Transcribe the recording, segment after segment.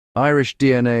Irish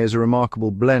DNA is a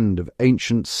remarkable blend of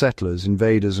ancient settlers,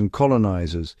 invaders, and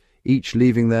colonizers, each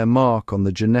leaving their mark on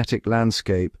the genetic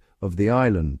landscape of the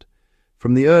island.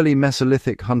 From the early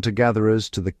Mesolithic hunter-gatherers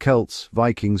to the Celts,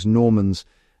 Vikings, Normans,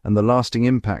 and the lasting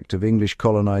impact of English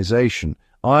colonization,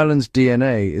 Ireland's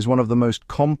DNA is one of the most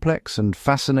complex and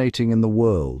fascinating in the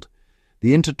world.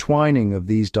 The intertwining of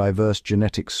these diverse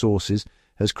genetic sources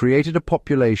has created a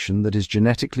population that is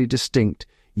genetically distinct,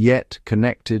 yet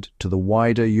connected to the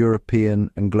wider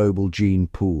European and global gene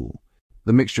pool.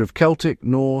 The mixture of Celtic,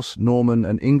 Norse, Norman,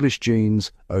 and English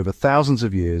genes over thousands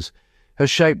of years has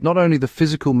shaped not only the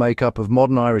physical makeup of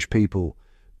modern Irish people,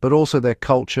 but also their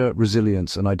culture,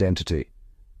 resilience, and identity.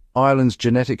 Ireland's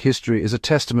genetic history is a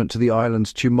testament to the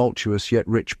island's tumultuous yet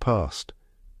rich past.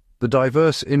 The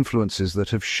diverse influences that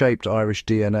have shaped Irish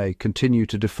DNA continue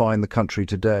to define the country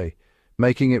today,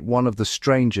 making it one of the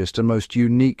strangest and most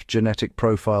unique genetic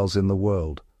profiles in the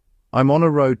world. I'm on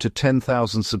a road to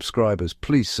 10,000 subscribers.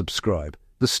 Please subscribe.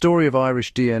 The story of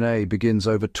Irish DNA begins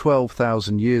over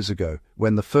 12,000 years ago,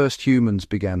 when the first humans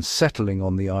began settling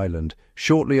on the island,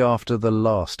 shortly after the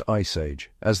last ice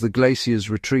age. As the glaciers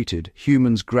retreated,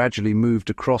 humans gradually moved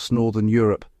across northern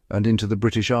Europe and into the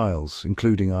British Isles,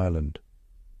 including Ireland.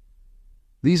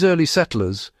 These early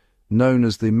settlers, known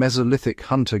as the Mesolithic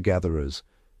hunter-gatherers,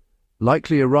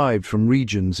 likely arrived from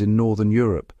regions in northern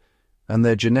Europe, and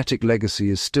their genetic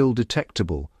legacy is still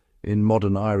detectable in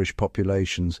modern Irish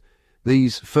populations.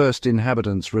 These first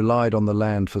inhabitants relied on the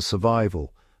land for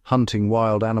survival, hunting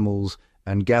wild animals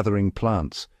and gathering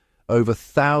plants. Over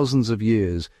thousands of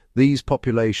years, these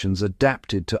populations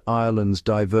adapted to Ireland's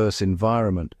diverse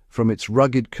environment, from its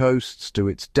rugged coasts to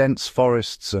its dense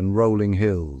forests and rolling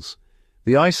hills.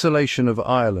 The isolation of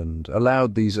Ireland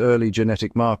allowed these early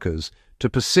genetic markers to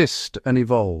persist and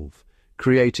evolve,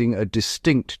 creating a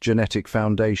distinct genetic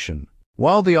foundation.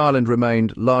 While the island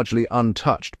remained largely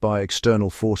untouched by external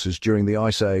forces during the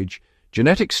Ice Age,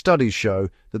 genetic studies show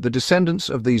that the descendants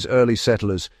of these early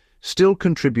settlers still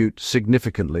contribute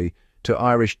significantly to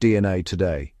Irish DNA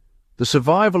today. The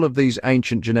survival of these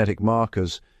ancient genetic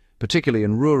markers, particularly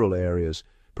in rural areas,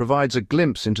 provides a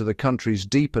glimpse into the country's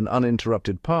deep and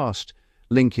uninterrupted past,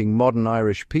 linking modern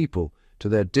Irish people to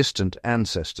their distant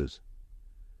ancestors.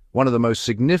 One of the most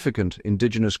significant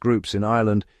indigenous groups in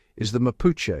Ireland is the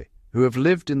Mapuche, who have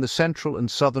lived in the central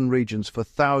and southern regions for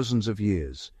thousands of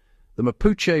years. The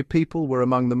Mapuche people were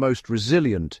among the most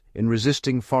resilient in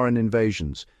resisting foreign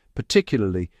invasions,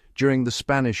 particularly during the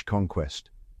Spanish conquest.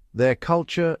 Their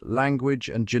culture, language,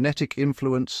 and genetic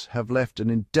influence have left an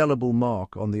indelible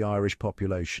mark on the Irish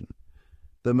population.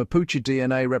 The Mapuche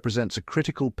DNA represents a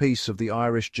critical piece of the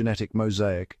Irish genetic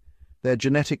mosaic. Their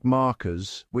genetic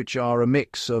markers, which are a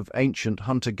mix of ancient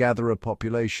hunter-gatherer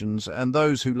populations and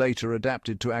those who later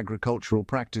adapted to agricultural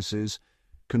practices,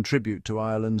 contribute to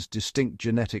Ireland's distinct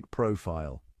genetic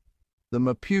profile. The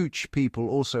Mapuche people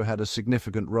also had a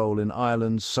significant role in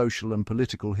Ireland's social and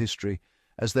political history,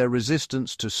 as their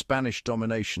resistance to Spanish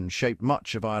domination shaped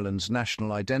much of Ireland's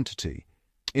national identity.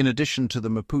 In addition to the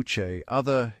Mapuche,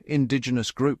 other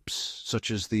indigenous groups, such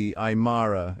as the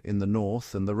Aymara in the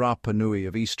north and the Rapa Nui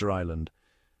of Easter Island,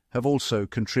 have also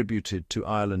contributed to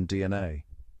Ireland DNA.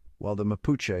 While the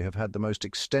Mapuche have had the most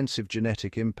extensive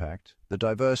genetic impact, the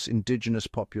diverse indigenous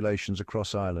populations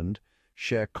across Ireland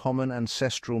share common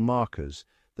ancestral markers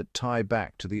that tie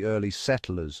back to the early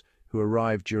settlers who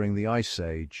arrived during the Ice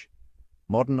Age.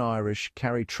 Modern Irish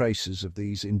carry traces of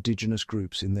these indigenous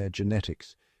groups in their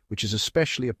genetics, which is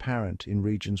especially apparent in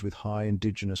regions with high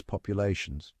indigenous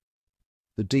populations.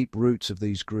 The deep roots of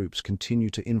these groups continue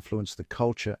to influence the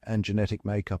culture and genetic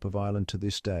makeup of Ireland to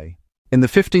this day. In the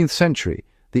 15th century,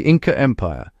 the Inca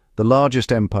Empire, the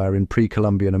largest empire in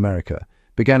pre-Columbian America,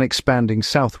 began expanding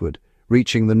southward,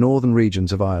 reaching the northern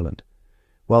regions of Ireland.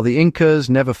 While the Incas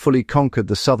never fully conquered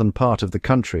the southern part of the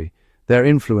country, their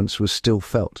influence was still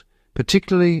felt,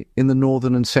 particularly in the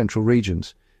northern and central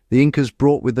regions. The Incas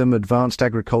brought with them advanced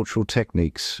agricultural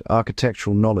techniques,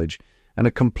 architectural knowledge, and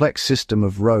a complex system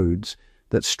of roads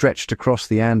that stretched across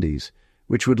the Andes,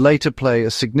 which would later play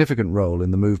a significant role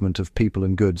in the movement of people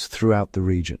and goods throughout the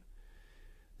region.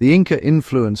 The Inca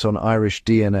influence on Irish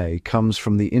DNA comes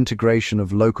from the integration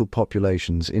of local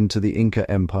populations into the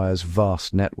Inca Empire's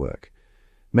vast network.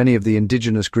 Many of the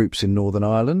indigenous groups in Northern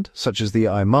Ireland, such as the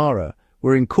Aymara,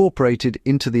 were incorporated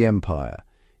into the empire,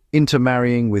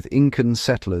 intermarrying with Incan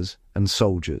settlers and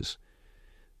soldiers.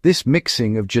 This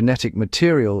mixing of genetic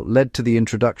material led to the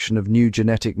introduction of new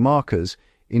genetic markers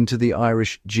into the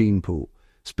Irish gene pool,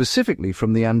 specifically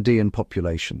from the Andean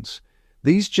populations.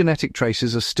 These genetic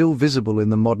traces are still visible in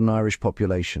the modern Irish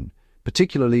population,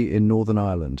 particularly in Northern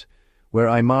Ireland, where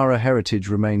Aymara heritage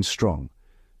remains strong.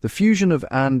 The fusion of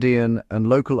Andean and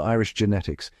local Irish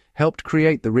genetics helped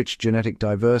create the rich genetic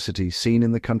diversity seen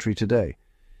in the country today.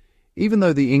 Even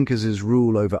though the Incas'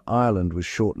 rule over Ireland was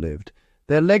short-lived,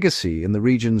 their legacy in the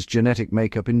region's genetic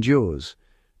makeup endures,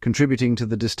 contributing to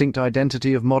the distinct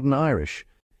identity of modern Irish.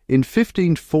 In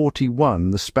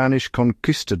 1541, the Spanish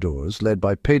conquistadors, led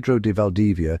by Pedro de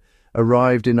Valdivia,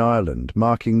 arrived in Ireland,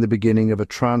 marking the beginning of a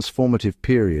transformative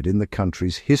period in the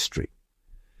country's history.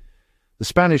 The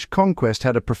Spanish conquest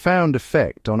had a profound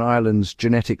effect on Ireland's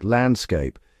genetic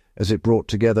landscape, as it brought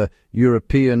together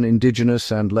European,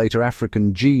 indigenous, and later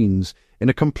African genes in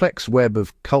a complex web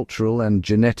of cultural and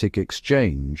genetic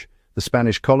exchange. The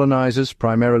Spanish colonizers,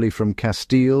 primarily from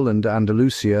Castile and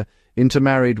Andalusia,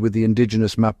 intermarried with the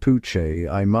indigenous Mapuche,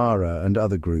 Aymara, and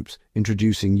other groups,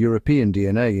 introducing European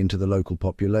DNA into the local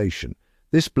population.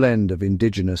 This blend of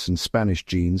indigenous and Spanish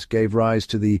genes gave rise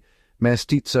to the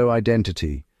mestizo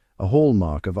identity, a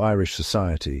hallmark of Irish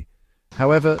society.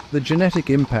 However, the genetic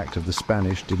impact of the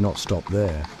Spanish did not stop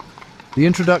there. The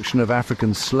introduction of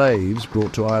African slaves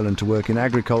brought to Ireland to work in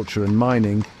agriculture and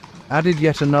mining added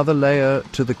yet another layer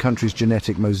to the country's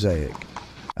genetic mosaic.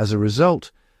 As a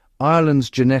result, Ireland's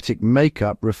genetic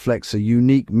makeup reflects a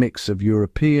unique mix of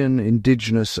European,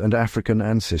 indigenous, and African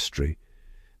ancestry.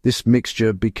 This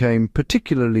mixture became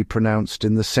particularly pronounced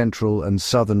in the central and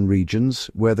southern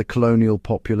regions, where the colonial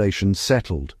population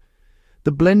settled.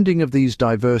 The blending of these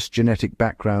diverse genetic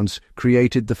backgrounds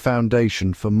created the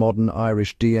foundation for modern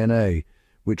Irish DNA,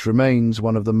 which remains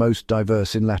one of the most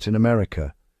diverse in Latin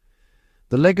America.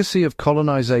 The legacy of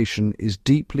colonization is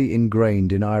deeply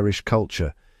ingrained in Irish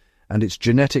culture, and its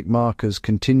genetic markers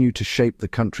continue to shape the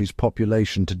country's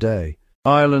population today.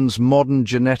 Ireland's modern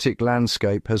genetic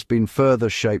landscape has been further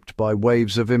shaped by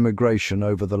waves of immigration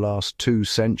over the last 2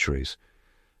 centuries.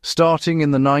 Starting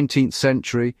in the 19th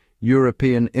century,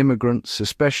 European immigrants,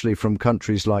 especially from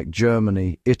countries like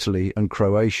Germany, Italy, and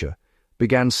Croatia,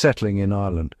 began settling in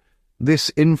Ireland.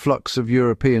 This influx of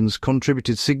Europeans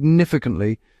contributed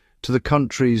significantly to the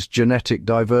country's genetic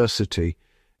diversity,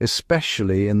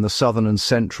 especially in the southern and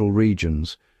central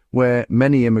regions, where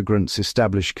many immigrants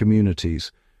established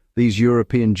communities. These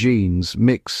European genes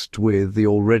mixed with the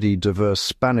already diverse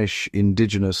Spanish,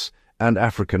 indigenous, and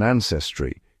African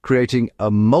ancestry, creating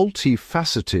a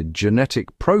multifaceted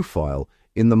genetic profile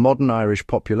in the modern Irish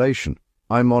population.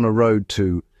 I'm on a road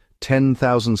to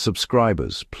 10,000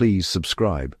 subscribers. Please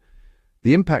subscribe.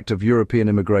 The impact of European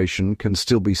immigration can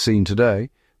still be seen today,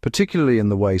 particularly in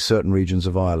the way certain regions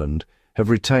of Ireland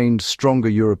have retained stronger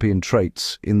European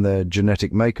traits in their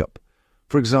genetic makeup.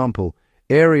 For example,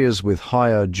 areas with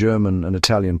higher German and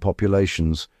Italian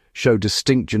populations show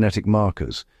distinct genetic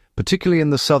markers, particularly in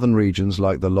the southern regions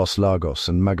like the Los Lagos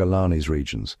and Magallanes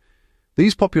regions.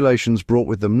 These populations brought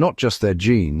with them not just their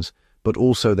genes, but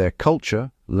also their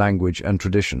culture, language, and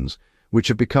traditions, which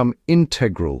have become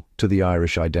integral to the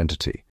Irish identity.